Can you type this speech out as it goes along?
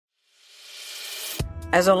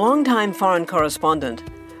As a longtime foreign correspondent,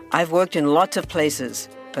 I've worked in lots of places,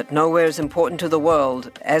 but nowhere as important to the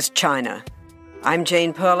world as China. I'm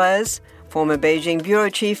Jane Perlez, former Beijing bureau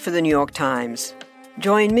chief for the New York Times.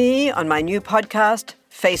 Join me on my new podcast,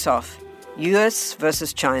 Face Off, U.S.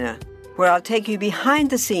 versus China, where I'll take you behind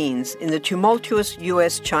the scenes in the tumultuous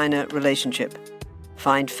U.S.-China relationship.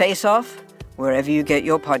 Find Face Off wherever you get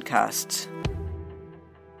your podcasts.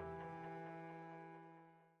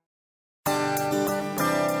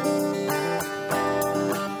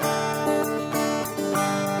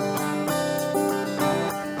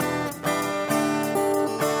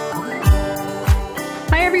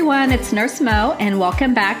 Hi everyone, it's Nurse Mo, and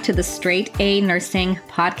welcome back to the Straight A Nursing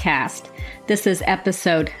Podcast. This is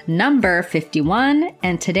episode number 51,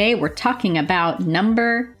 and today we're talking about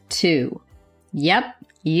number 2. Yep,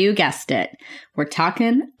 you guessed it. We're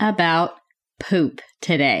talking about poop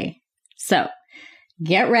today. So,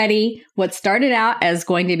 get ready. What started out as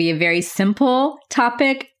going to be a very simple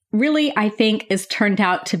topic, really, I think, has turned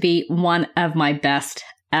out to be one of my best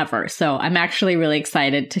ever. So, I'm actually really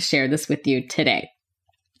excited to share this with you today.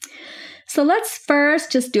 So let's first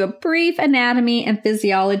just do a brief anatomy and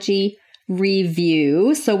physiology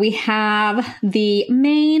review. So we have the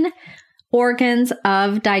main organs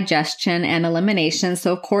of digestion and elimination.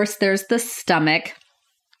 So of course there's the stomach.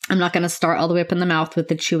 I'm not going to start all the way up in the mouth with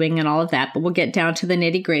the chewing and all of that, but we'll get down to the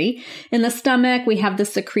nitty gritty. In the stomach, we have the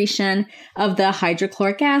secretion of the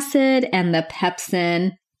hydrochloric acid and the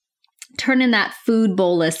pepsin, turning that food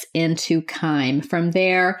bolus into chyme. From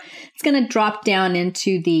there, it's going to drop down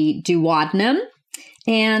into the duodenum.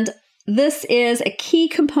 And this is a key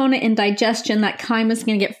component in digestion. That chyme is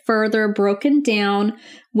going to get further broken down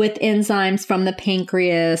with enzymes from the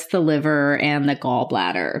pancreas, the liver, and the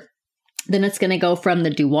gallbladder. Then it's going to go from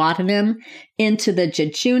the duodenum into the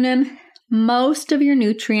jejunum. Most of your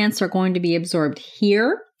nutrients are going to be absorbed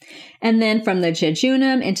here. And then from the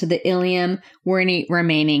jejunum into the ileum, where any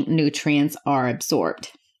remaining nutrients are absorbed.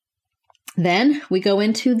 Then we go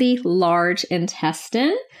into the large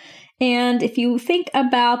intestine. And if you think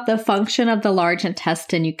about the function of the large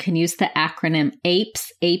intestine, you can use the acronym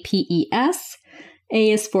APES, A-P-E-S.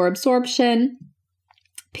 A is for absorption,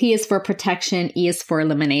 P is for protection, E is for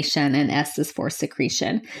elimination, and S is for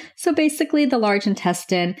secretion. So basically the large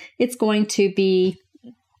intestine, it's going to be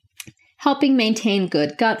helping maintain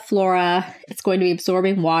good gut flora. It's going to be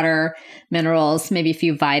absorbing water, minerals, maybe a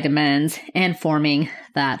few vitamins, and forming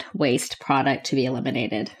that waste product to be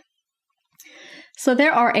eliminated. So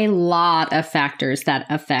there are a lot of factors that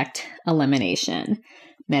affect elimination.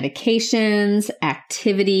 Medications,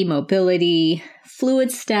 activity, mobility,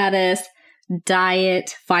 fluid status,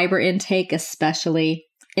 diet, fiber intake especially,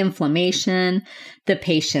 inflammation, the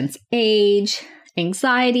patient's age,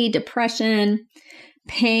 anxiety, depression,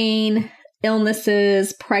 pain,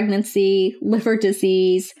 illnesses, pregnancy, liver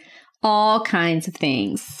disease, all kinds of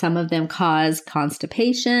things. Some of them cause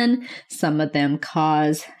constipation. Some of them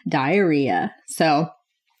cause diarrhea. So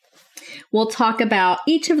we'll talk about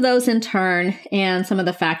each of those in turn and some of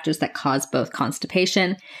the factors that cause both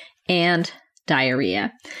constipation and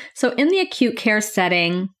diarrhea. So in the acute care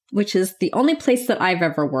setting, which is the only place that I've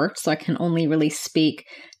ever worked, so I can only really speak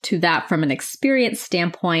to that from an experience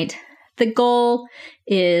standpoint, the goal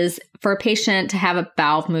is for a patient to have a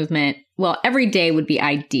bowel movement. Well, every day would be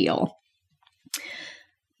ideal.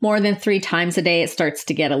 More than 3 times a day, it starts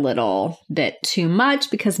to get a little bit too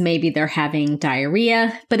much because maybe they're having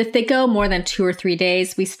diarrhea. But if they go more than 2 or 3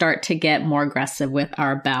 days, we start to get more aggressive with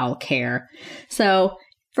our bowel care. So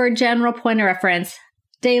for a general point of reference,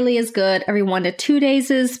 daily is good. Every 1 to 2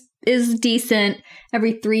 days is decent.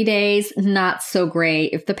 Every 3 days, not so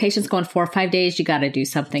great. If the patient's going 4 or 5 days, you got to do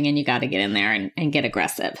something and you got to get in there and get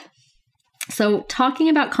aggressive. So talking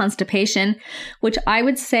about constipation, which I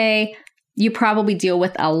would say you probably deal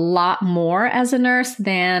with a lot more as a nurse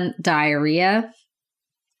than diarrhea,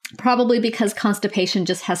 probably because constipation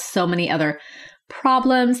just has so many other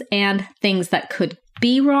problems and things that could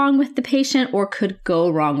be wrong with the patient or could go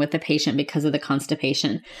wrong with the patient because of the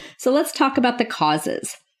constipation. So let's talk about the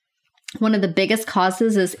causes. One of the biggest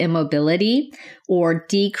causes is immobility or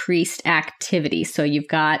decreased activity. So you've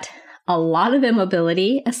got a lot of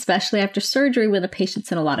immobility, especially after surgery when the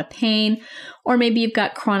patient's in a lot of pain, or maybe you've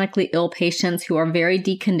got chronically ill patients who are very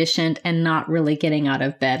deconditioned and not really getting out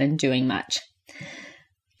of bed and doing much.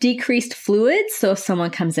 Decreased fluids. So if someone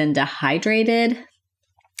comes in dehydrated,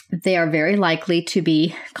 they are very likely to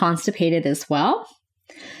be constipated as well.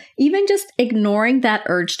 Even just ignoring that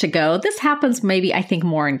urge to go. This happens maybe, I think,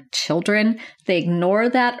 more in children. They ignore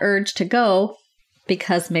that urge to go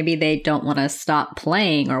because maybe they don't want to stop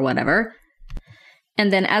playing or whatever.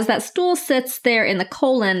 And then as that stool sits there in the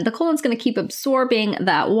colon's going to keep absorbing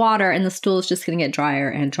that water, and the stool is just going to get drier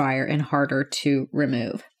and drier and harder to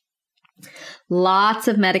remove. Lots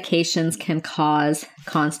of medications can cause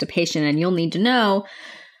constipation, and you'll need to know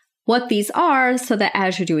what these are so that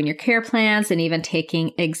as you're doing your care plans and even taking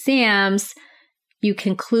exams, you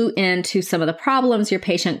can clue into some of the problems your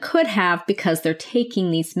patient could have because they're taking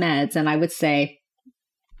these meds. And I would say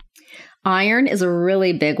iron is a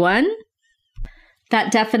really big one.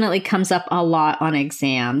 That definitely comes up a lot on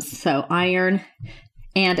exams. So iron,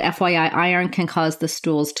 and FYI, iron can cause the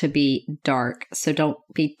stools to be dark. So don't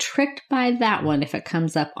be tricked by that one if it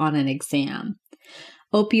comes up on an exam.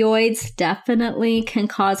 Opioids definitely can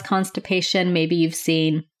cause constipation. Maybe you've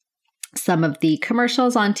seen some of the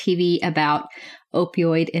commercials on TV about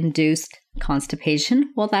opioid-induced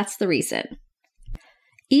constipation. Well, that's the reason.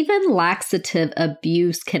 Even laxative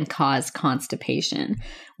abuse can cause constipation,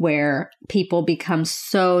 where people become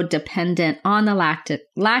so dependent on the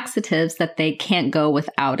laxatives that they can't go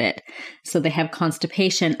without it. So they have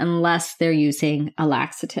constipation unless they're using a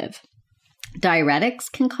laxative. Diuretics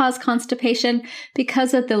can cause constipation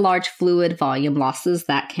because of the large fluid volume losses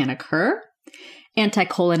that can occur.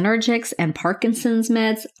 Anticholinergics and Parkinson's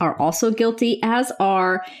meds are also guilty, as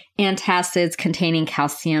are antacids containing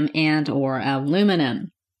calcium and or aluminum.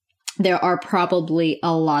 There are probably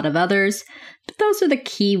a lot of others, but those are the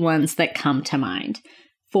key ones that come to mind.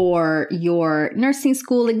 For your nursing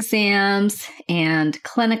school exams and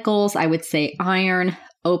clinicals, I would say iron,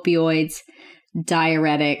 opioids,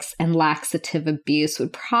 diuretics, and laxative abuse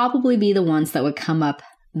would probably be the ones that would come up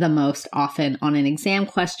the most often on an exam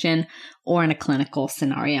question or in a clinical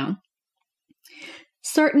scenario.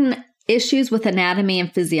 Certain issues with anatomy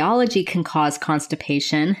and physiology can cause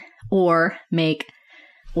constipation, or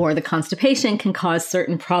the constipation can cause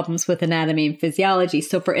certain problems with anatomy and physiology.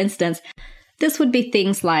 So for instance, this would be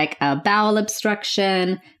things like bowel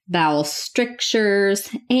obstruction, bowel strictures,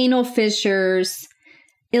 anal fissures,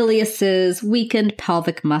 ileuses, weakened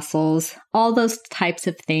pelvic muscles. All those types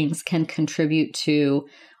of things can contribute to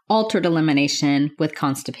altered elimination with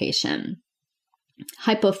constipation.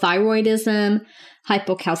 Hypothyroidism,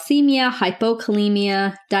 hypocalcemia,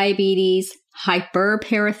 hypokalemia, diabetes,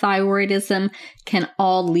 hyperparathyroidism can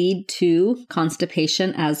all lead to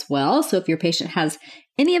constipation as well. So if your patient has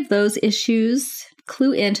any of those issues,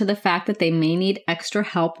 clue into the fact that they may need extra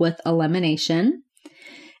help with elimination.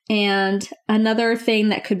 And another thing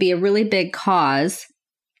that could be a really big cause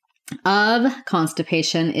of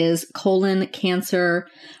constipation is colon cancer,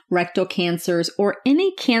 rectal cancers, or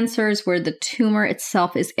any cancers where the tumor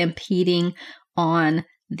itself is impeding on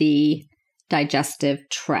the digestive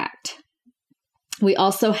tract. We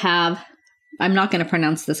also have, I'm not going to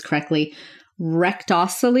pronounce this correctly,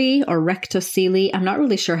 rectocele or rectocele. I'm not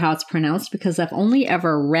really sure how it's pronounced because I've only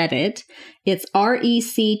ever read it. It's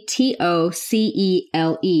rectocele,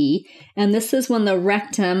 and this is when the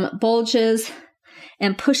rectum bulges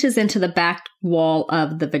and pushes into the back wall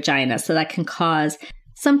of the vagina. So that can cause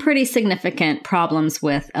some pretty significant problems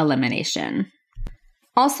with elimination.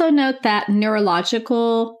 Also note that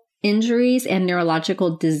neurological injuries and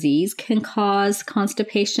neurological disease can cause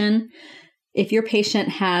constipation. If your patient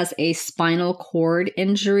has a spinal cord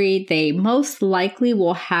injury, they most likely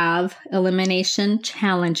will have elimination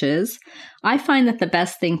challenges. I find that the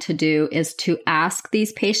best thing to do is to ask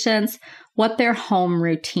these patients what their home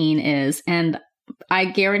routine is. And I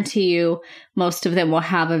guarantee you most of them will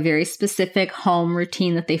have a very specific home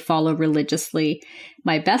routine that they follow religiously.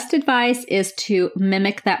 My best advice is to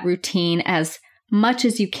mimic that routine as much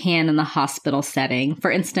as you can in the hospital setting.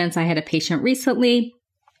 For instance, I had a patient recently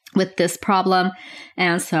with this problem.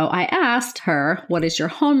 And so I asked her, what is your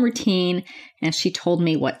home routine? And she told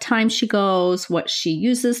me what time she goes, what she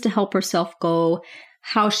uses to help herself go,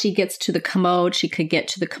 how she gets to the commode. She could get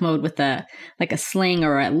to the commode with a sling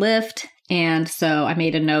or a lift. And so I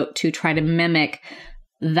made a note to try to mimic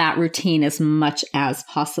that routine as much as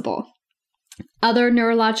possible. Other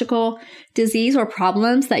neurological disease or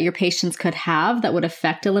problems that your patients could have that would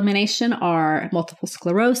affect elimination are multiple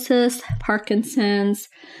sclerosis, Parkinson's,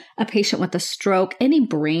 a patient with a stroke, any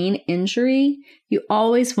brain injury. You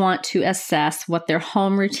always want to assess what their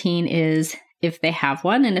home routine is if they have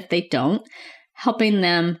one, and if they don't, helping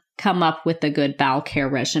them come up with a good bowel care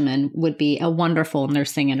regimen would be a wonderful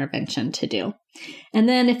nursing intervention to do. And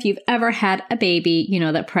then if you've ever had a baby, you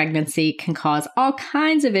know that pregnancy can cause all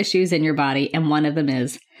kinds of issues in your body, and one of them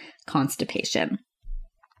is constipation.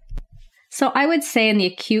 So I would say in the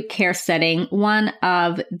acute care setting, one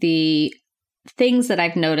of the things that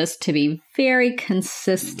I've noticed to be very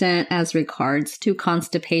consistent as regards to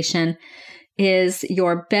constipation is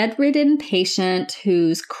your bedridden patient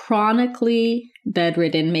who's chronically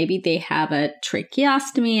bedridden. Maybe they have a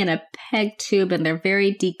tracheostomy and a PEG tube and they're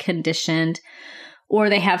very deconditioned, or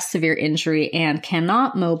they have severe injury and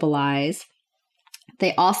cannot mobilize.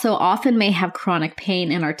 They also often may have chronic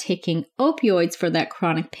pain and are taking opioids for that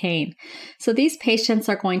chronic pain. So these patients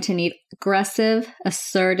are going to need aggressive,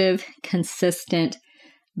 assertive, consistent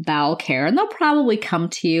bowel care. And they'll probably come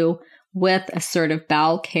to you with assertive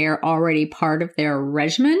bowel care already part of their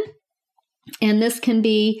regimen. And this can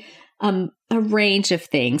be a range of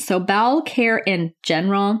things. So bowel care in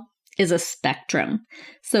general is a spectrum.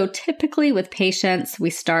 So typically with patients, we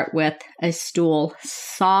start with a stool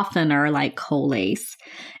softener like Colace,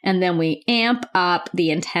 and then we amp up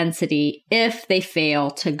the intensity if they fail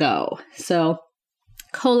to go. So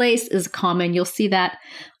Colace is common. You'll see that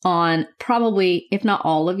on probably, if not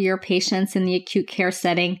all of your patients in the acute care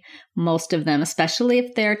setting, most of them, especially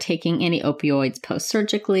if they're taking any opioids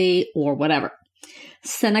post-surgically or whatever.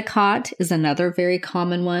 Senokot is another very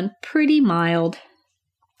common one, pretty mild.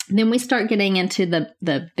 Then we start getting into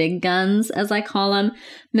the big guns, as I call them.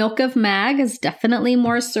 Milk of Mag is definitely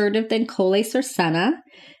more assertive than Colace or Sena.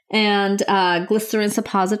 And glycerin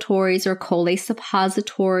suppositories or Colace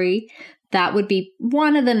suppository, that would be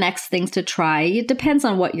one of the next things to try. It depends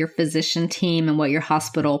on what your physician team and what your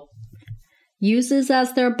hospital uses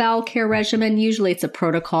as their bowel care regimen. Usually it's a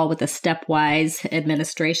protocol with a stepwise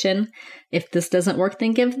administration. If this doesn't work,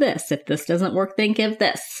 then give this. If this doesn't work, then give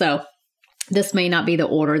this. So this may not be the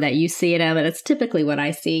order that you see it in, but it's typically what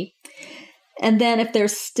I see. And then if they're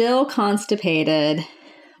still constipated,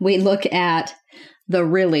 we look at the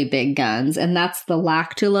really big guns, and that's the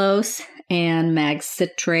lactulose and mag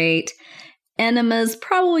citrate. Enemas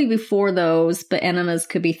probably before those, but enemas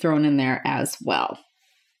could be thrown in there as well.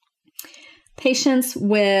 Patients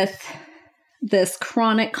with this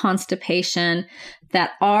chronic constipation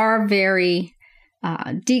that are very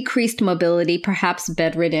decreased mobility, perhaps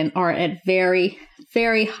bedridden, are at very,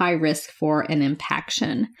 very high risk for an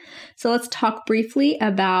impaction. So let's talk briefly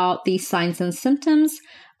about the signs and symptoms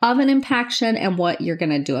of an impaction and what you're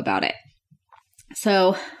going to do about it.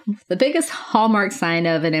 So the biggest hallmark sign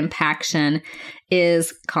of an impaction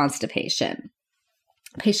is constipation.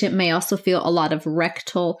 Patient may also feel a lot of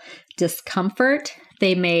rectal discomfort.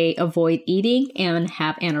 They may avoid eating and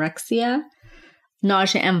have anorexia.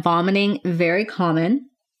 Nausea and vomiting, very common.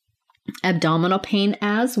 Abdominal pain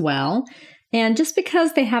as well. And just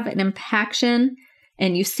because they have an impaction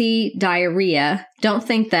and you see diarrhea, don't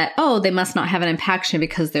think that, oh, they must not have an impaction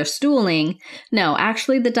because they're stooling. No,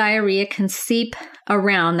 actually the diarrhea can seep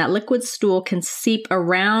around, that liquid stool can seep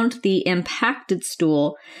around the impacted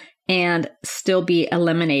stool and still be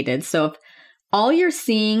eliminated. So if all you're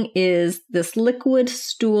seeing is this liquid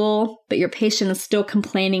stool, but your patient is still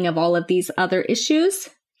complaining of all of these other issues,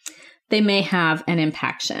 they may have an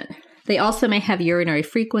impaction. They also may have urinary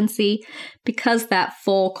frequency because that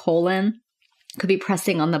full colon could be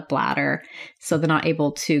pressing on the bladder. So they're not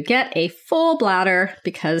able to get a full bladder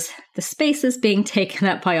because the space is being taken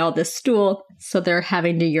up by all this stool. So they're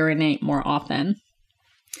having to urinate more often.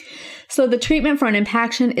 So the treatment for an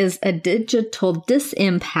impaction is a digital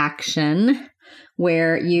disimpaction,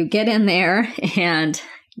 where you get in there and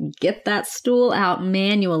get that stool out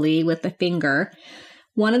manually with the finger.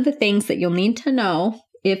 One of the things that you'll need to know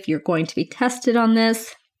if you're going to be tested on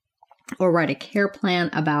this or write a care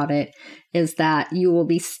plan about it is that you will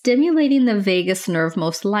be stimulating the vagus nerve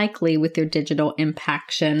most likely with your digital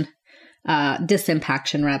disimpaction,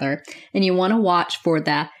 and you want to watch for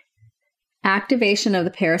that activation of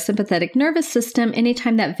the parasympathetic nervous system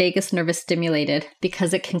anytime that vagus nerve is stimulated,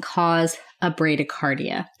 because it can cause a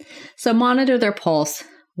bradycardia. So monitor their pulse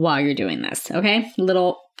while you're doing this, okay?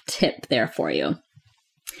 Little tip there for you.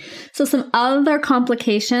 So some other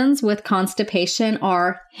complications with constipation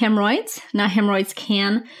are hemorrhoids. Now hemorrhoids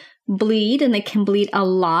can bleed, and they can bleed a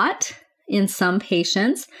lot in some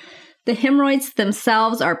patients. The hemorrhoids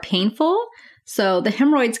themselves are painful. So the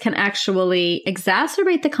hemorrhoids can actually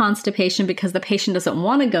exacerbate the constipation because the patient doesn't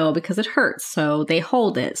want to go because it hurts. So they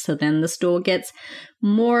hold it. So then the stool gets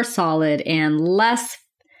more solid and less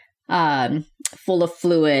full of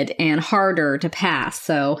fluid and harder to pass.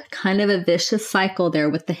 So kind of a vicious cycle there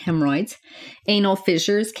with the hemorrhoids. Anal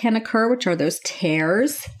fissures can occur, which are those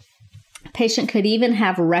tears. A patient could even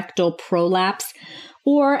have rectal prolapse,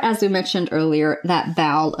 or as we mentioned earlier, that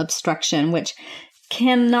bowel obstruction, which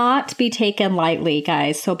cannot be taken lightly,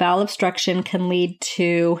 guys. So bowel obstruction can lead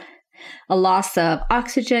to a loss of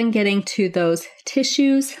oxygen getting to those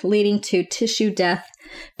tissues, leading to tissue death,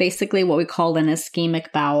 basically what we call an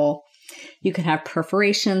ischemic bowel. You could have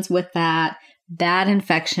perforations with that, bad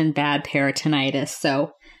infection, bad peritonitis.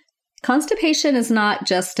 So constipation is not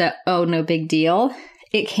just no big deal.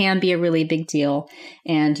 It can be a really big deal,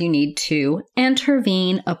 and you need to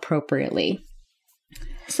intervene appropriately.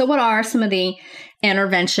 So what are some of the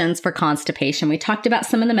interventions for constipation? We talked about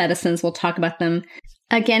some of the medicines. We'll talk about them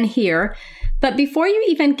again here. But before you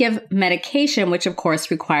even give medication, which of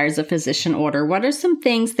course requires a physician order, what are some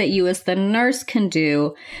things that you as the nurse can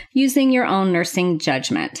do using your own nursing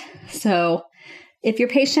judgment? So if your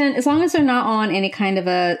patient, as long as they're not on any kind of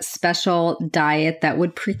a special diet that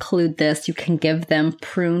would preclude this, you can give them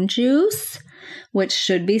prune juice, which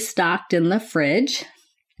should be stocked in the fridge.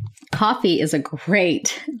 Coffee is a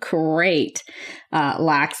great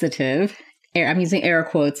laxative. I'm using air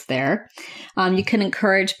quotes there. You can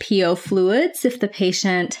encourage PO fluids if the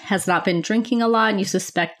patient has not been drinking a lot and you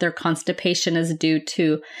suspect their constipation is due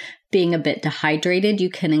to being a bit dehydrated. You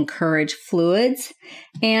can encourage fluids,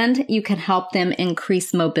 and you can help them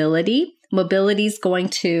increase mobility. Mobility is going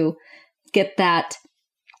to get that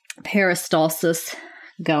peristalsis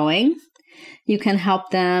going. You can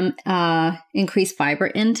help them increase fiber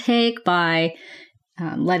intake by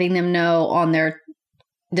letting them know on their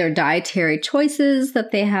dietary choices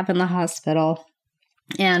that they have in the hospital,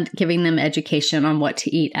 and giving them education on what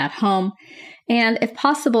to eat at home. And if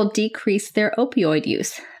possible, decrease their opioid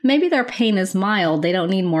use. Maybe their pain is mild. They don't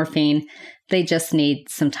need morphine. They just need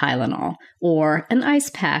some Tylenol or an ice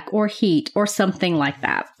pack or heat or something like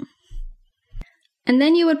that. And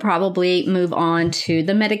then you would probably move on to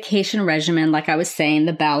the medication regimen. Like I was saying,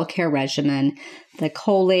 the bowel care regimen. The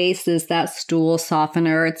Colace is that stool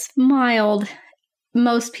softener. It's mild.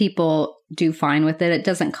 Most people do fine with it. It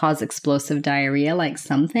doesn't cause explosive diarrhea like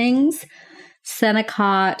some things.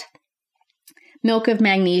 Senokot, milk of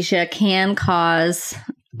magnesia can cause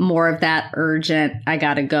more of that urgent, I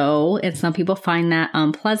gotta go. And some people find that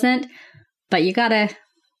unpleasant, but you gotta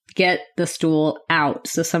get the stool out.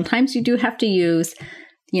 So sometimes you do have to use,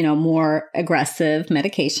 more aggressive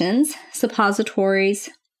medications, suppositories.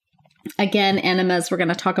 Again, enemas. We're going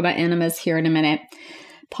to talk about enemas here in a minute.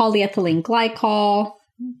 Polyethylene glycol,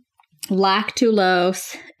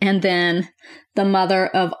 lactulose, and then the mother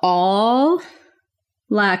of all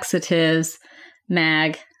laxatives,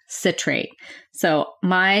 mag citrate. So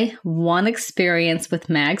my one experience with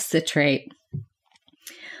mag citrate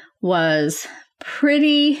was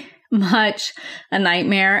pretty much a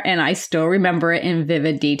nightmare, and I still remember it in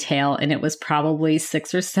vivid detail, and it was probably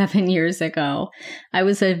 6 or 7 years ago. I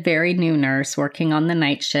was a very new nurse working on the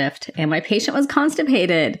night shift, and my patient was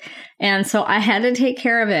constipated, and so I had to take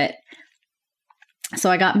care of it. So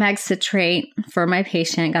I got mag citrate for my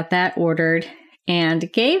patient, got that ordered,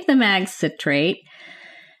 and gave the mag citrate.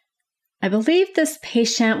 I believe this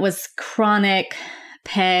patient was chronic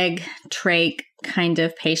PEG, trach kind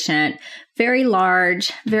of patient, very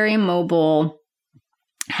large, very mobile,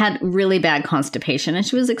 had really bad constipation, and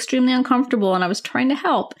she was extremely uncomfortable, and I was trying to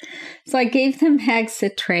help. So I gave them mag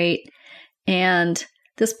citrate, and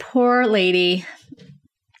this poor lady,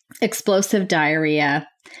 explosive diarrhea,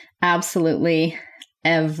 absolutely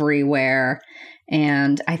everywhere.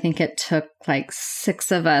 And I think it took like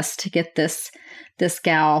 6 of us to get this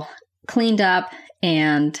gal cleaned up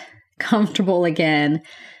and comfortable again.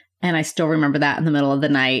 And I still remember that in the middle of the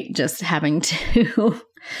night, just having to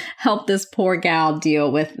help this poor gal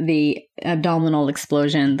deal with the abdominal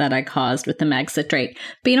explosion that I caused with the mag citrate.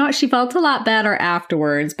 But you know what? She felt a lot better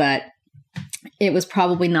afterwards, but it was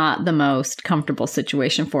probably not the most comfortable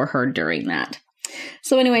situation for her during that.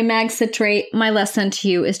 So anyway, mag citrate, my lesson to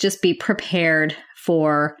you is just be prepared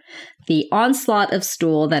for the onslaught of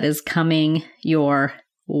stool that is coming your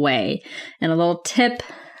way. And a little tip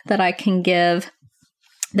that I can give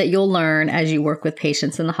that you'll learn as you work with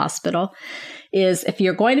patients in the hospital is if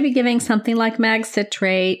you're going to be giving something like mag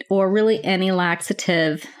citrate or really any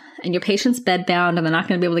laxative and your patient's bedbound and they're not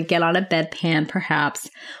going to be able to get on a bedpan perhaps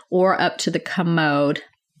or up to the commode,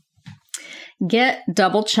 get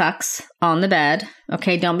double chucks on the bed.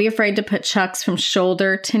 Okay, don't be afraid to put chucks from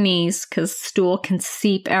shoulder to knees because stool can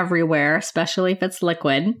seep everywhere, especially if it's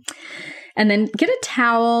liquid. And then get a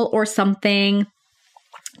towel or something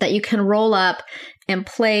that you can roll up and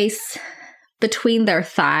place between their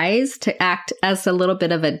thighs to act as a little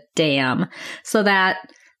bit of a dam so that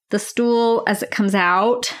the stool, as it comes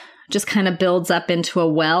out, just kind of builds up into a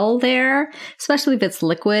well there, especially if it's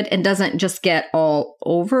liquid and doesn't just get all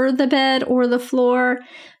over the bed or the floor.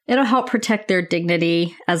 It'll help protect their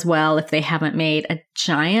dignity as well if they haven't made a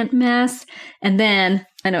giant mess. And then,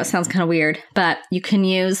 I know it sounds kind of weird, but you can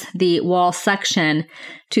use the wall suction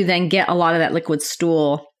to then get a lot of that liquid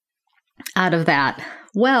stool out of that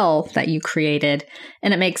well that you created,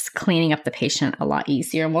 and it makes cleaning up the patient a lot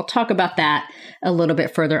easier. And we'll talk about that a little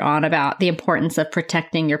bit further on, about the importance of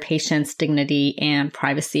protecting your patient's dignity and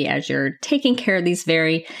privacy as you're taking care of these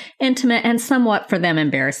very intimate and somewhat for them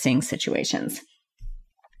embarrassing situations.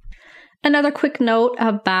 Another quick note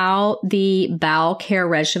about the bowel care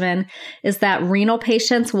regimen is that renal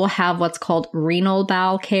patients will have what's called renal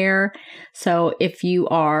bowel care. So if you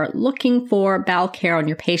are looking for bowel care on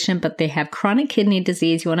your patient, but they have chronic kidney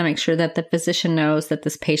disease, you want to make sure that the physician knows that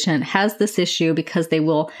this patient has this issue, because they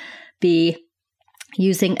will be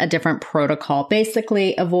using a different protocol,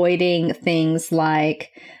 basically avoiding things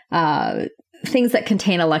like things that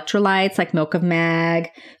contain electrolytes like milk of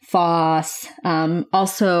mag, FOS,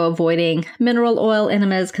 also avoiding mineral oil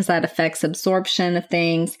enemas because that affects absorption of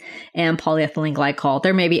things, and polyethylene glycol.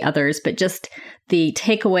 There may be others, but just the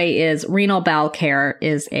takeaway is renal bowel care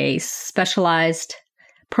is a specialized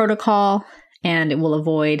protocol, and it will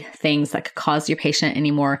avoid things that could cause your patient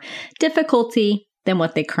any more difficulty than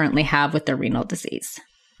what they currently have with their renal disease.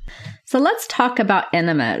 So let's talk about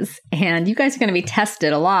enemas. And you guys are going to be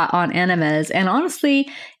tested a lot on enemas. And honestly,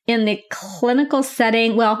 in the clinical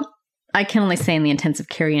setting, well, I can only say in the intensive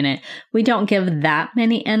care unit, we don't give that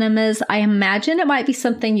many enemas. I imagine it might be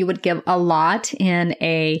something you would give a lot in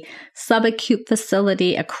a subacute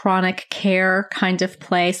facility, a chronic care kind of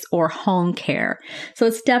place, or home care. So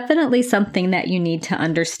it's definitely something that you need to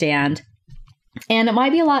understand. And it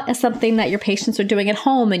might be a lot of something that your patients are doing at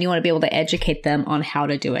home, and you want to be able to educate them on how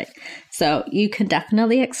to do it. So you can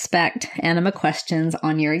definitely expect enema questions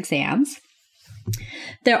on your exams.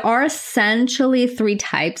 There are essentially 3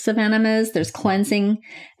 types of enemas. There's cleansing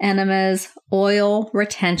enemas, oil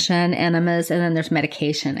retention enemas, and then there's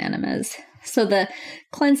medication enemas. So the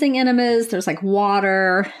cleansing enemas, there's like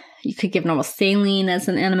water. You could give normal saline as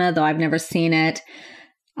an enema, though I've never seen it.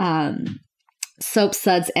 Soap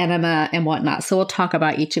suds enema and whatnot. So we'll talk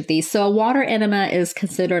about each of these. So a water enema is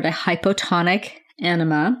considered a hypotonic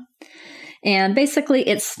enema. And basically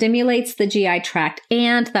it stimulates the GI tract,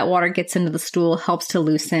 and that water gets into the stool, helps to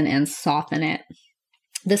loosen and soften it.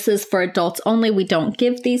 This is for adults only. We don't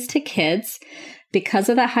give these to kids. Because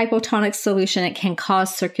of that hypotonic solution, it can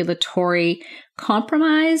cause circulatory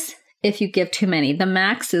compromise if you give too many. The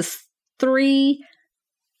max is 3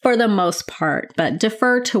 for the most part, but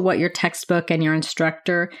defer to what your textbook and your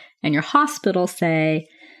instructor and your hospital say,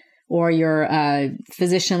 or your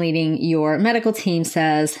physician leading your medical team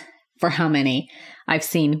says for how many. I've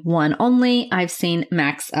seen 1 only. I've seen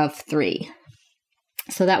max of 3.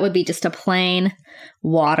 So that would be just a plain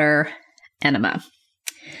water enema.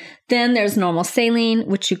 Then there's normal saline,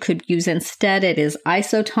 which you could use instead. It is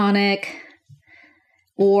isotonic.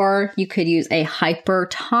 Or you could use a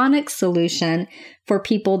hypertonic solution for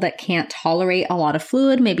people that can't tolerate a lot of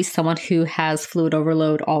fluid, maybe someone who has fluid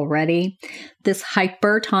overload already. This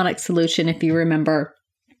hypertonic solution, if you remember,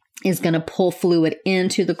 is going to pull fluid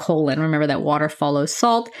into the colon. Remember that water follows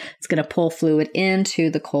salt. It's going to pull fluid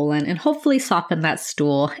into the colon and hopefully soften that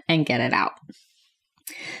stool and get it out.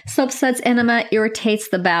 Soap suds enema irritates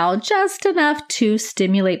the bowel just enough to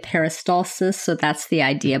stimulate peristalsis, so that's the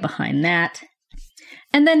idea behind that.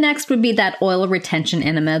 And then next would be that oil retention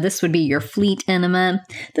enema. This would be your fleet enema.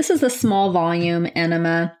 This is a small volume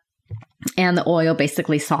enema, and the oil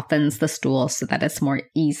basically softens the stool so that it's more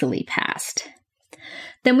easily passed.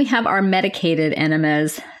 Then we have our medicated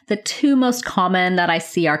enemas. The 2 most common that I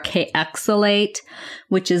see are Kayexalate,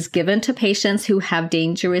 which is given to patients who have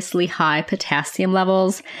dangerously high potassium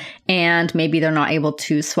levels, and maybe they're not able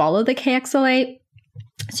to swallow the Kayexalate.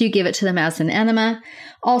 So you give it to them as an enema.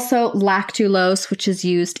 Also, lactulose, which is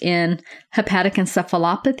used in hepatic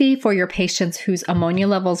encephalopathy for your patients whose ammonia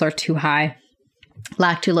levels are too high.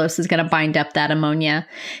 Lactulose is going to bind up that ammonia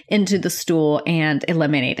into the stool and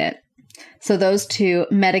eliminate it. So those 2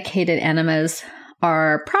 medicated enemas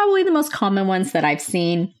are probably the most common ones that I've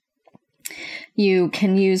seen. You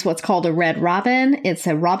can use what's called a Red Robin. It's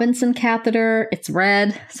a Robinson catheter. It's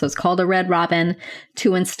red, so it's called a Red Robin,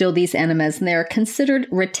 to instill these enemas. And they're considered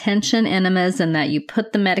retention enemas in that you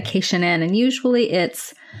put the medication in, and usually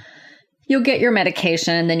you'll get your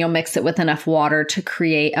medication and then you'll mix it with enough water to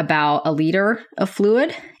create about 1 liter of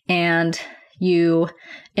fluid, and you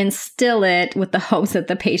instill it with the hopes that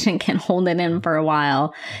the patient can hold it in for a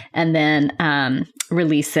while and then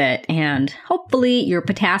release it. And hopefully your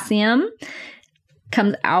potassium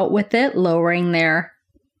comes out with it, lowering their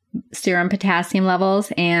serum potassium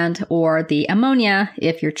levels, and or the ammonia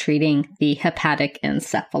if you're treating the hepatic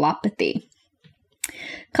encephalopathy.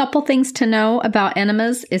 Couple things to know about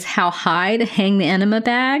enemas is how high to hang the enema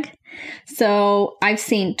bag. So I've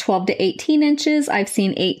seen 12 to 18 inches. I've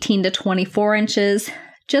seen 18 to 24 inches.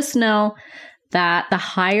 Just know that the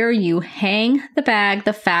higher you hang the bag,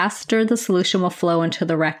 the faster the solution will flow into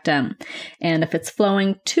the rectum. And if it's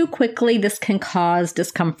flowing too quickly, this can cause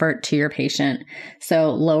discomfort to your patient.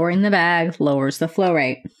 So lowering the bag lowers the flow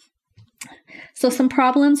rate. So some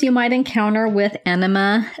problems you might encounter with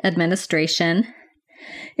enema administration.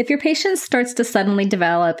 If your patient starts to suddenly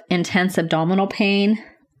develop intense abdominal pain,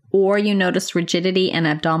 or you notice rigidity and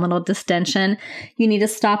abdominal distension, you need to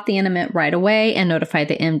stop the enema right away and notify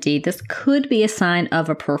the MD. This could be a sign of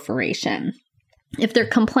a perforation. If they're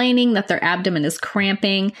complaining that their abdomen is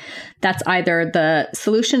cramping, that's either the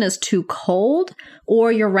solution is too cold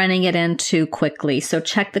or you're running it in too quickly. So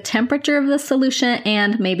check the temperature of the solution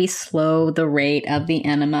and maybe slow the rate of the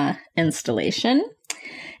enema installation.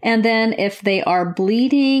 And then if they are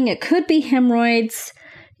bleeding, it could be hemorrhoids.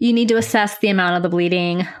 You need to assess the amount of the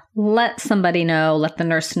bleeding, let somebody know, let the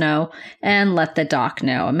nurse know, and let the doc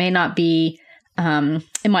know. It may not be,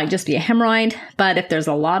 it might just be a hemorrhoid, but if there's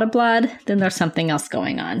a lot of blood, then there's something else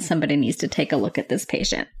going on. Somebody needs to take a look at this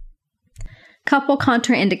patient. Couple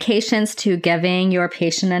contraindications to giving your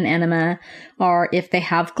patient an enema are if they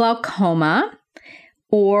have glaucoma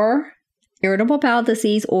or irritable bowel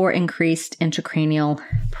disease or increased intracranial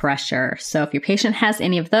pressure. So if your patient has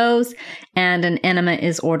any of those and an enema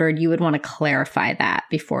is ordered, you would want to clarify that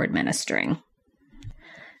before administering.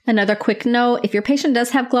 Another quick note, if your patient does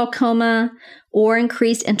have glaucoma or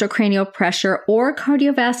increased intracranial pressure or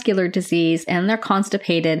cardiovascular disease and they're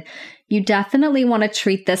constipated, you definitely want to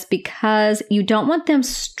treat this because you don't want them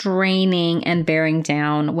straining and bearing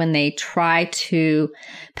down when they try to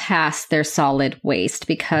pass their solid waste,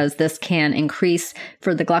 because this can increase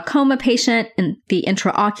for the glaucoma patient and the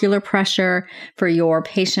intraocular pressure. For your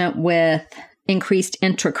patient with increased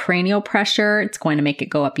intracranial pressure, it's going to make it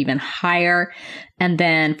go up even higher. And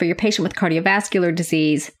then for your patient with cardiovascular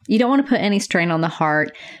disease, you don't want to put any strain on the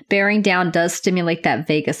heart. Bearing down does stimulate that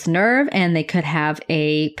vagus nerve, and they could have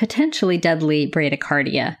a potentially deadly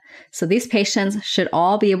bradycardia. So these patients should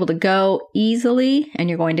all be able to go easily, and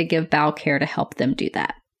you're going to give bowel care to help them do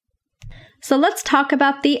that. So let's talk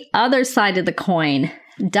about the other side of the coin,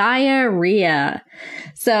 diarrhea.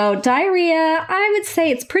 So diarrhea, I would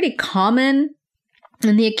say it's pretty common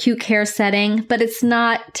in the acute care setting, but it's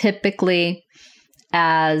not typically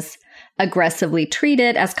as aggressively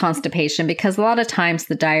treated as constipation, because a lot of times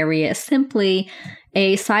the diarrhea is simply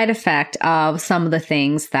a side effect of some of the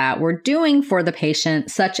things that we're doing for the patient,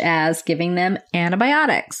 such as giving them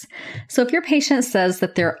antibiotics. So if your patient says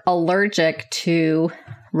that they're allergic to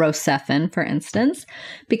Rocephin, for instance,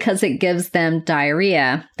 because it gives them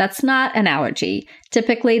diarrhea, that's not an allergy.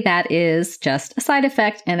 Typically, that is just a side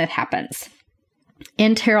effect, and it happens.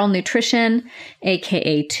 Enteral nutrition,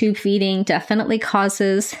 aka tube feeding, definitely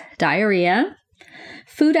causes diarrhea.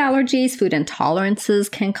 Food allergies, food intolerances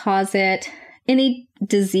can cause it. Any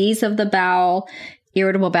disease of the bowel,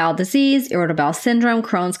 irritable bowel disease, irritable bowel syndrome,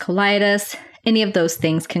 Crohn's colitis, any of those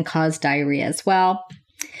things can cause diarrhea as well.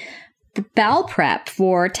 Bowel prep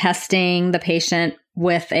for testing the patient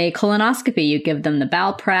with a colonoscopy. You give them the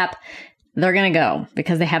bowel prep, they're going to go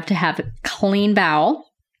because they have to have clean bowel.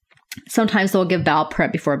 Sometimes they'll give bowel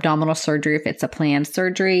prep before abdominal surgery if it's a planned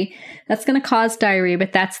surgery. That's going to cause diarrhea,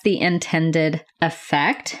 but that's the intended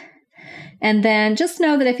effect. And then just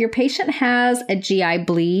know that if your patient has a GI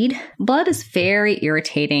bleed, blood is very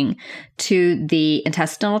irritating to the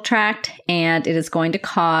intestinal tract, and it is going to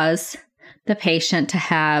cause the patient to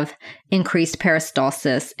have increased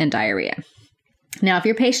peristalsis and diarrhea. Now, if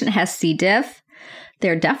your patient has C. diff,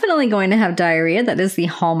 they're definitely going to have diarrhea. That is the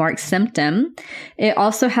hallmark symptom. It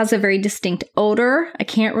also has a very distinct odor. I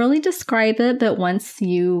can't really describe it, but once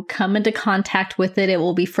you come into contact with it, it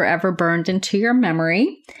will be forever burned into your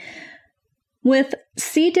memory. With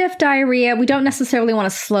C. diff diarrhea, we don't necessarily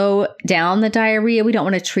want to slow down the diarrhea. We don't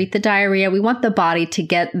want to treat the diarrhea. We want the body to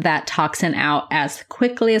get that toxin out as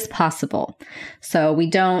quickly as possible. So we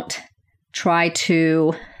don't try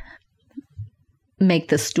to make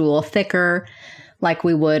the stool thicker like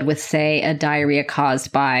we would with, say, a diarrhea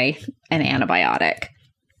caused by an antibiotic.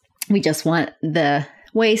 We just want the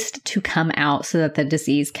waste to come out so that the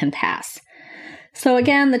disease can pass. So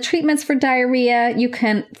again, the treatments for diarrhea, you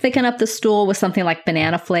can thicken up the stool with something like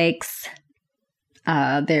banana flakes.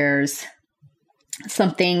 There's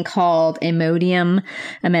something called Imodium,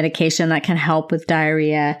 a medication that can help with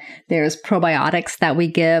diarrhea. There's probiotics that we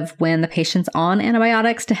give when the patient's on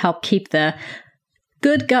antibiotics to help keep the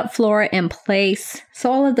good gut flora in place.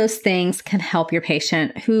 So all of those things can help your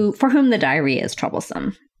patient for whom the diarrhea is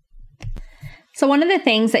troublesome. So one of the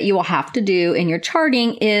things that you will have to do in your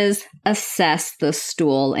charting is assess the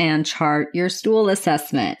stool and chart your stool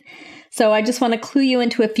assessment. So I just want to clue you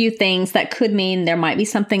into a few things that could mean there might be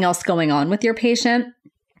something else going on with your patient.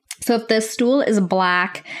 So if the stool is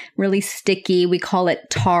black, really sticky, we call it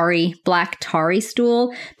tarry, black tarry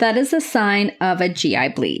stool, that is a sign of a GI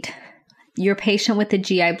bleed. Your patient with a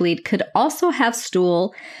GI bleed could also have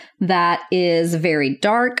stool that is very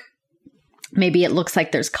dark. Maybe it looks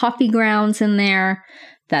like there's coffee grounds in there.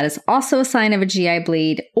 That is also a sign of a GI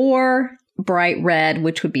bleed, or bright red,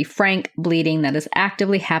 which would be frank bleeding that is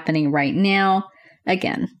actively happening right now.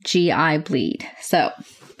 Again, GI bleed. So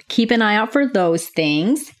keep an eye out for those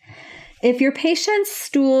things. If your patient's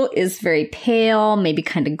stool is very pale, maybe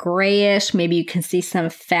kind of grayish, maybe you can see some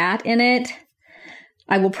fat in it.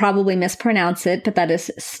 I will probably mispronounce it, but that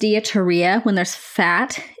is steatorrhea, when there's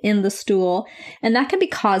fat in the stool. And that can be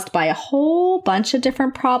caused by a whole bunch of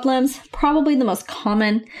different problems. Probably the most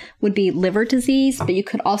common would be liver disease, but you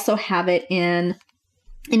could also have it in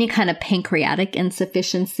any kind of pancreatic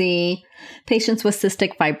insufficiency. Patients with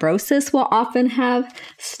cystic fibrosis will often have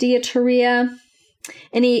steatorrhea.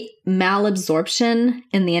 Any malabsorption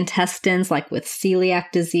in the intestines, like with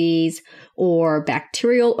celiac disease or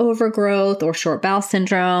bacterial overgrowth or short bowel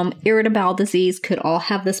syndrome, irritable bowel disease could all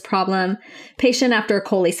have this problem. Patient after a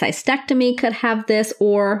cholecystectomy could have this,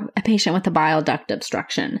 or a patient with a bile duct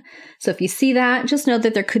obstruction. So if you see that, just know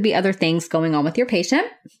that there could be other things going on with your patient.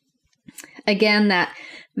 Again, that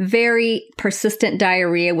very persistent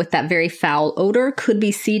diarrhea with that very foul odor could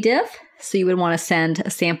be C. diff. So you would want to send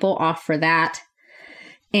a sample off for that.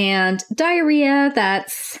 And diarrhea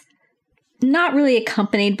that's not really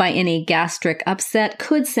accompanied by any gastric upset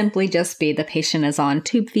could simply just be the patient is on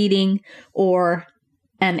tube feeding or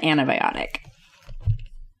an antibiotic.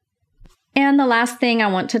 And the last thing I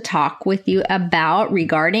want to talk with you about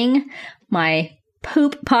regarding my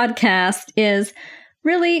poop podcast is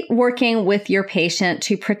really working with your patient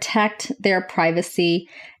to protect their privacy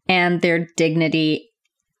and their dignity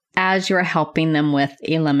as you're helping them with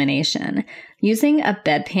elimination. Using a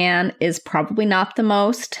bedpan is probably not the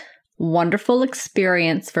most wonderful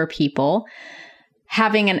experience for people.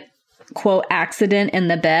 Having an quote accident in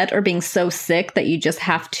the bed or being so sick that you just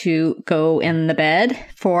have to go in the bed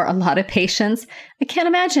for a lot of patients, I can't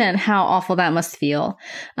imagine how awful that must feel.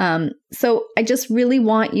 So I just really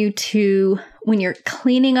want you to, when you're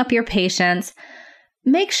cleaning up your patients,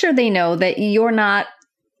 make sure they know that you're not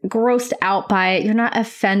grossed out by it. You're not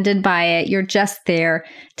offended by it. You're just there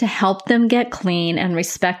to help them get clean and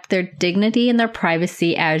respect their dignity and their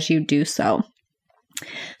privacy as you do so.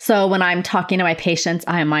 So when I'm talking to my patients,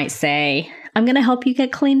 I might say, I'm going to help you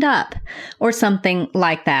get cleaned up or something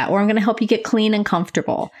like that, or I'm going to help you get clean and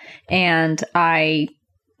comfortable. And I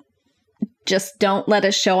just don't let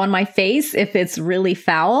it show on my face if it's really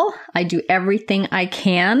foul. I do everything I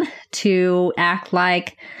can to act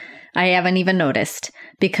like I haven't even noticed,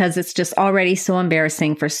 because it's just already so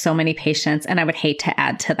embarrassing for so many patients, and I would hate to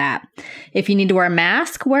add to that. If you need to wear a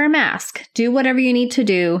mask, wear a mask. Do whatever you need to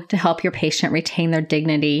do to help your patient retain their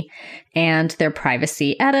dignity and their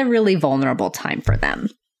privacy at a really vulnerable time for them.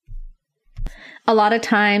 A lot of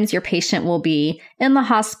times your patient will be in the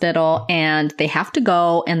hospital and they have to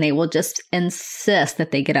go, and they will just insist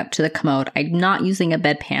that they get up to the commode. I'm not using a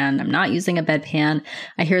bedpan. I'm not using a bedpan.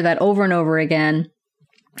 I hear that over and over again.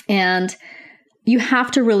 And you have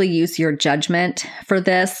to really use your judgment for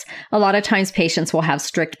this. A lot of times patients will have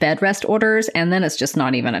strict bed rest orders, and then it's just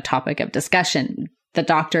not even a topic of discussion. The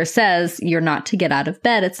doctor says you're not to get out of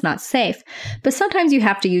bed. It's not safe. But sometimes you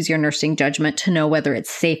have to use your nursing judgment to know whether it's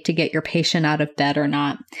safe to get your patient out of bed or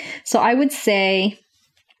not. So I would say,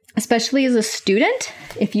 especially as a student,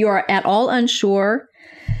 if you are at all unsure,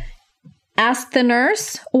 ask the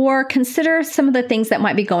nurse or consider some of the things that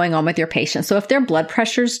might be going on with your patient. So if their blood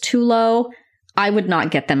pressure is too low, I would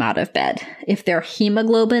not get them out of bed. If their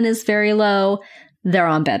hemoglobin is very low, they're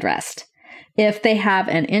on bed rest. If they have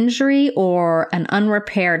an injury or an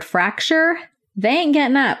unrepaired fracture, they ain't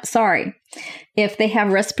getting up. Sorry. If they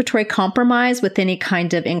have respiratory compromise with any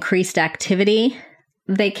kind of increased activity,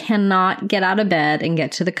 they cannot get out of bed and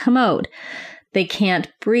get to the commode. They can't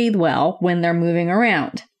breathe well when they're moving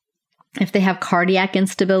around. If they have cardiac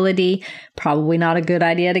instability, probably not a good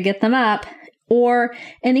idea to get them up. Or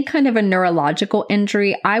any kind of a neurological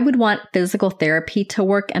injury, I would want physical therapy to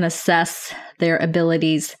work and assess their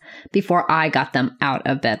abilities before I got them out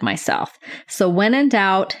of bed myself. So when in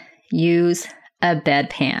doubt, use a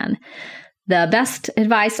bedpan. The best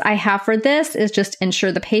advice I have for this is just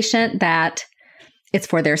ensure the patient that it's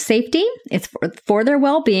for their safety, it's for their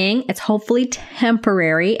well-being, it's hopefully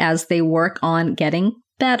temporary as they work on getting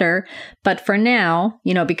better. But for now,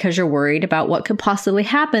 because you're worried about what could possibly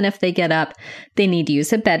happen if they get up, they need to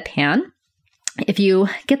use a bedpan. If you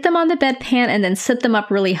get them on the bedpan and then sit them up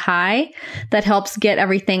really high, that helps get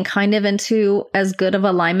everything kind of into as good of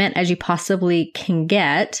alignment as you possibly can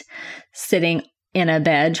get sitting in a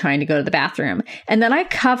bed trying to go to the bathroom. And then I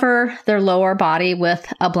cover their lower body with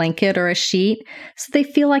a blanket or a sheet so they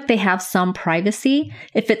feel like they have some privacy.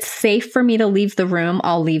 If it's safe for me to leave the room,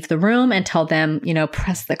 I'll leave the room and tell them,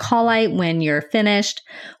 press the call light when you're finished,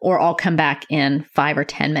 or I'll come back in 5 or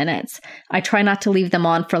 10 minutes. I try not to leave them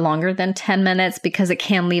on for longer than 10 minutes because it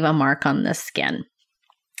can leave a mark on the skin.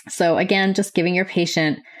 So again, just giving your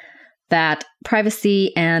patient that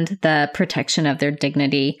privacy and the protection of their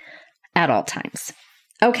dignity at all times.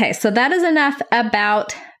 Okay, so that is enough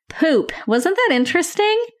about poop. Wasn't that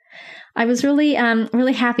interesting? I was really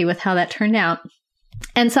happy with how that turned out.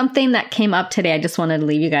 And something that came up today, I just wanted to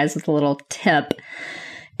leave you guys with a little tip,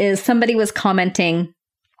 is somebody was commenting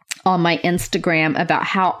on my Instagram about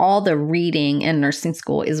how all the reading in nursing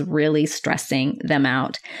school is really stressing them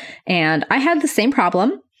out. And I had the same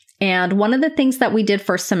problem. And one of the things that we did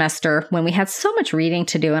first semester when we had so much reading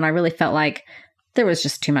to do, and I really felt like there was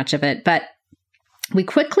just too much of it, but we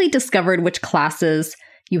quickly discovered which classes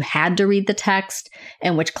you had to read the text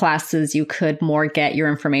and which classes you could more get your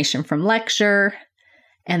information from lecture.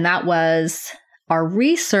 And that was our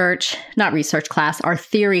our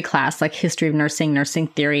theory class, like history of nursing, nursing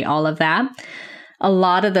theory, all of that. A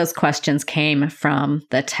lot of those questions came from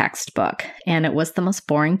the textbook, and it was the most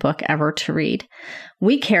boring book ever to read.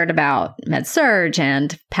 We cared about med-surg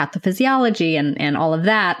and pathophysiology and all of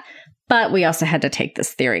that, but we also had to take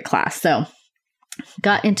this theory class. So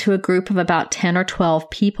got into a group of about 10 or 12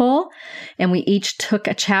 people, and we each took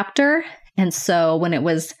a chapter. And so when it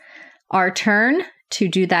was our turn to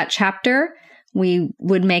do that chapter, we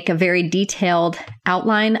would make a very detailed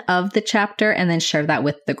outline of the chapter and then share that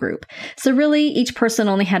with the group. So really, each person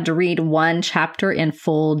only had to read one chapter in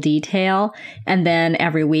full detail. And then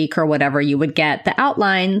every week or whatever, you would get the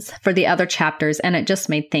outlines for the other chapters. And it just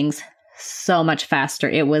made things so much faster.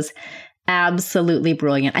 It was absolutely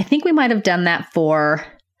brilliant. I think we might have done that for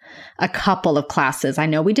a couple of classes. I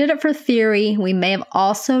know we did it for theory. We may have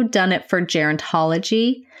also done it for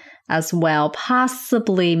gerontology as well,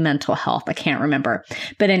 possibly mental health. I can't remember.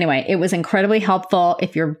 But anyway, it was incredibly helpful.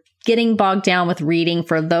 If you're getting bogged down with reading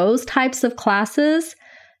for those types of classes,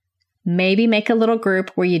 maybe make a little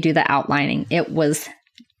group where you do the outlining. It was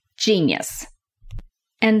genius.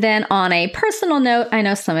 And then on a personal note, I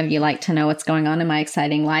know some of you like to know what's going on in my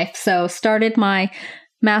exciting life. So started my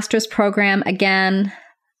master's program again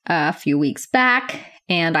a few weeks back.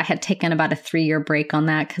 And I had taken about a 3-year break on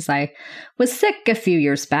that because I was sick a few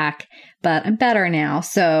years back, but I'm better now.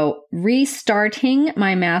 So restarting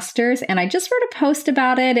my master's, and I just wrote a post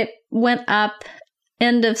about it. It went up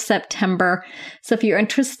end of September. So if you're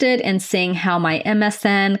interested in seeing how my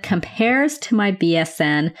MSN compares to my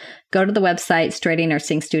BSN, go to the website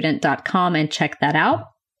straightanursingstudent.com and check that out.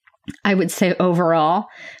 I would say overall,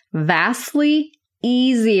 vastly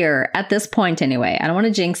easier at this point anyway. I don't want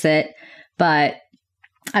to jinx it, but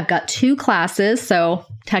I've got 2 classes. So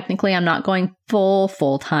technically I'm not going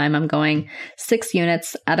full-time. I'm going 6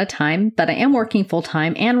 units at a time, but I am working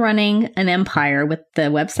full-time and running an empire with the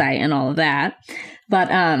website and all of that.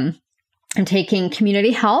 But I'm taking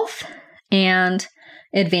community health and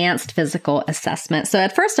advanced physical assessment. So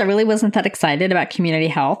at first I really wasn't that excited about community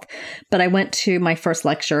health, but I went to my first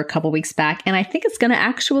lecture a couple weeks back, and I think it's going to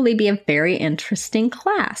actually be a very interesting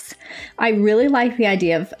class. I really like the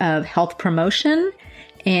idea of health promotion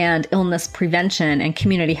and illness prevention, and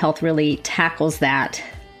community health really tackles that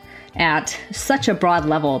at such a broad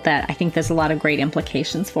level that I think there's a lot of great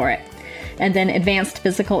implications for it. And then advanced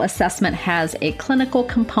physical assessment has a clinical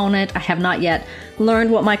component. I have not yet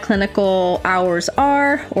learned what my clinical hours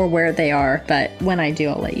are or where they are, but when I do,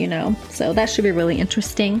 I'll let you know. So that should be really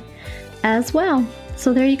interesting as well.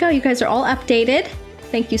 So there you go. You guys are all updated.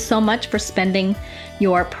 Thank you so much for spending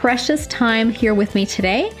your precious time here with me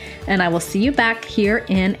today, and I will see you back here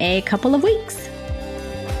in a couple of weeks.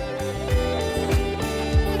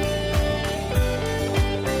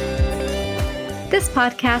 This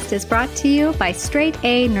podcast is brought to you by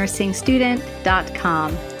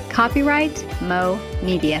straightanursingstudent.com. Copyright Mo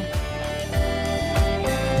Media.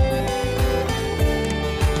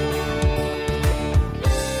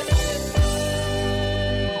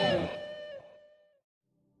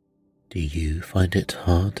 Do you find it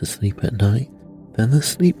hard to sleep at night? Then the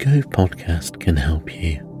Sleep Cove podcast can help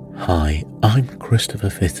you. Hi, I'm Christopher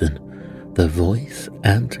Fitton, the voice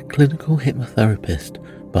and clinical hypnotherapist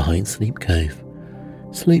behind Sleep Cove.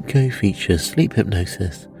 Sleep Cove features sleep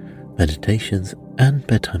hypnosis, meditations, and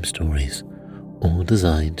bedtime stories, all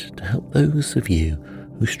designed to help those of you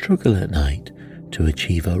who struggle at night to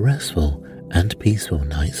achieve a restful and peaceful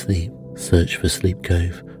night's sleep. Search for Sleep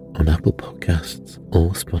Cove on Apple Podcasts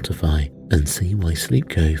or Spotify and see why Sleep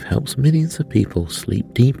Cove helps millions of people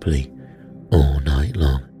sleep deeply all night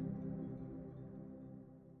long.